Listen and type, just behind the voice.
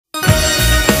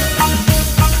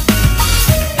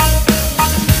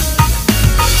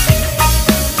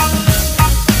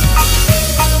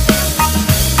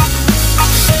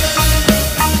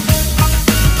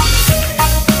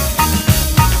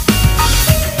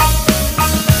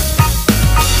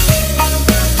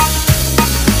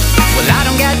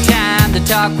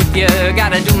talk with you.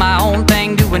 Gotta do my own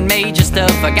thing, doing major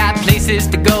stuff. I got places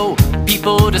to go,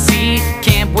 people to see.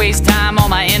 Can't waste time on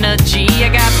my energy. I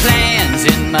got plans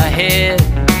in my head,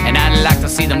 and I'd like to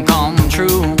see them come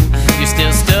true. You're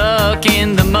still stuck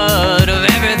in the mud of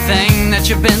everything that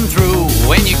you've been through.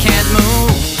 When you can't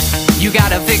move, you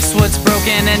gotta fix what's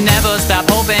broken and never stop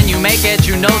hoping you make it.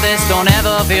 You know this, don't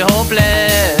ever feel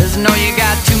hopeless. Know you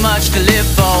got too much to live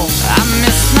for. I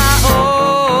miss my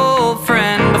old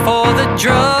friend before the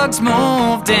drugs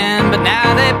moved in, but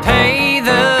now they pay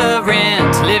the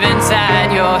rent. Live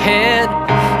inside your head.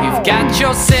 You've got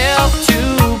yourself to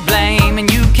blame,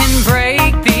 and you can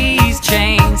break these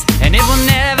chains, and it will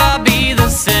never be the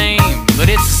same. But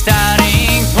it's a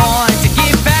starting point to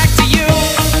get back to you.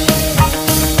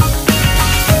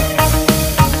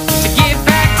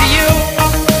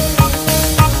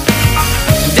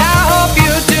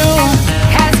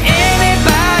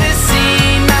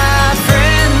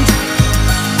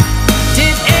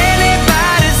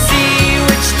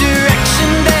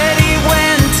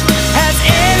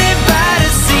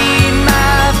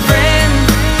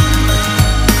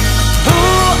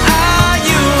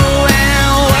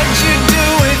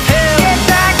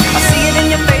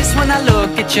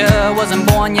 Wasn't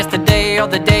born yesterday or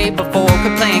the day before.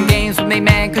 Quit playing games with me,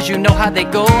 man, cause you know how they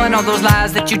go. And all those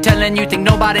lies that you tellin', you think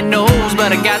nobody knows.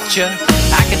 But I got you,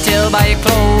 I can tell by your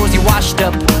clothes, you washed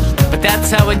up. But that's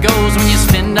how it goes when you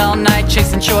spend all night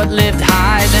chasing short-lived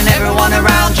highs, and everyone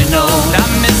around you knows. I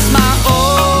miss my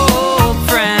old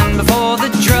friend before the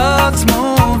drugs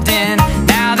moved